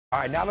All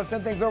right, now let's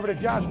send things over to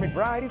Josh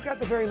McBride. He's got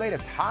the very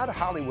latest hot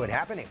Hollywood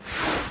happenings.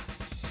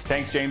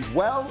 Thanks, James.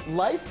 Well,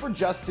 life for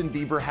Justin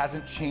Bieber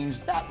hasn't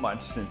changed that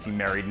much since he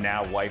married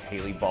now wife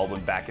Hailey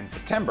Baldwin back in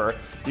September.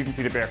 You can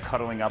see the pair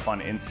cuddling up on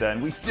Insta,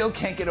 and we still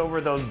can't get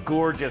over those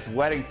gorgeous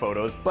wedding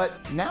photos.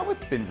 But now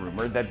it's been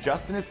rumored that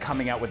Justin is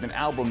coming out with an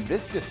album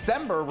this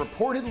December,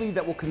 reportedly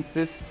that will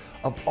consist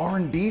of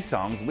R&B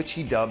songs, which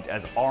he dubbed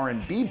as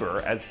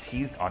R&Bieber, as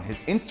teased on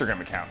his Instagram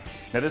account.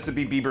 Now, this would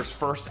be Bieber's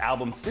first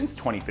album since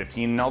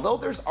 2015, and although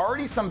there's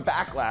already some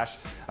backlash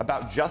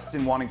about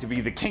Justin wanting to be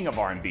the king of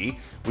R&B,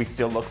 we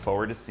still look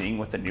forward to seeing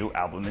what the new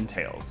album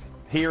entails.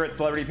 Here at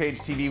Celebrity Page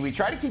TV, we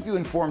try to keep you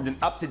informed and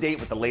up to date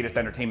with the latest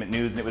entertainment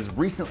news, and it was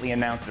recently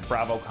announced at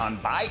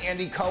BravoCon by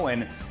Andy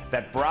Cohen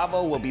that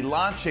Bravo will be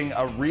launching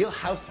a Real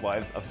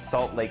Housewives of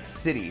Salt Lake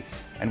City.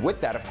 And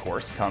with that, of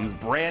course, comes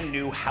brand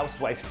new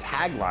Housewives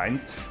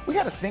taglines. We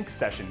had a think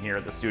session here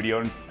at the studio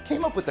and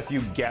came up with a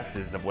few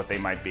guesses of what they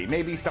might be.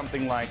 Maybe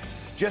something like,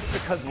 just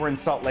because we're in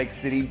Salt Lake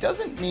City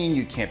doesn't mean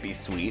you can't be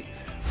sweet.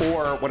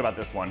 Or what about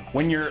this one?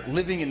 When you're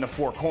living in the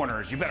Four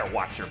Corners, you better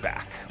watch your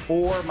back.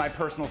 Or my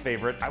personal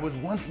favorite, I was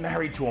once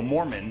married to a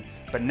Mormon,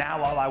 but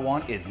now all I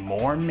want is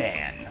more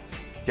man.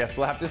 Guess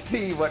we'll have to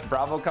see what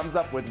Bravo comes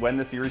up with when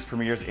the series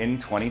premieres in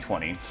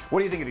 2020. What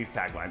do you think of these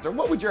taglines? Or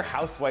what would your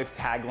housewife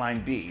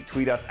tagline be?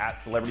 Tweet us at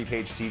Celebrity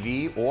Page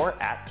TV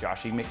or at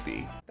Joshy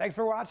McBee. Thanks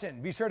for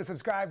watching. Be sure to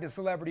subscribe to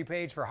Celebrity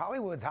Page for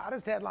Hollywood's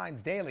hottest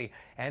headlines daily,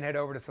 and head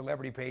over to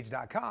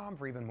celebritypage.com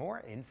for even more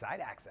inside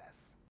access.